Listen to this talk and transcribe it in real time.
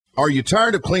Are you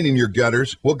tired of cleaning your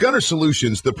gutters? Well, Gutter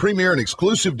Solutions, the premier and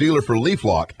exclusive dealer for Leaf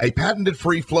Lock, a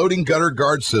patented-free floating gutter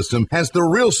guard system, has the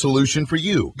real solution for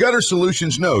you. Gutter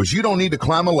Solutions knows you don't need to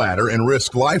climb a ladder and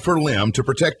risk life or limb to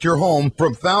protect your home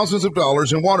from thousands of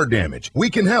dollars in water damage. We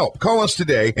can help. Call us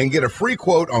today and get a free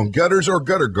quote on gutters or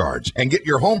gutter guards and get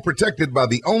your home protected by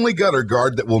the only gutter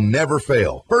guard that will never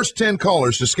fail. First 10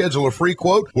 callers to schedule a free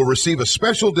quote will receive a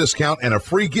special discount and a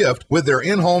free gift with their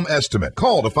in-home estimate.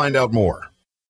 Call to find out more.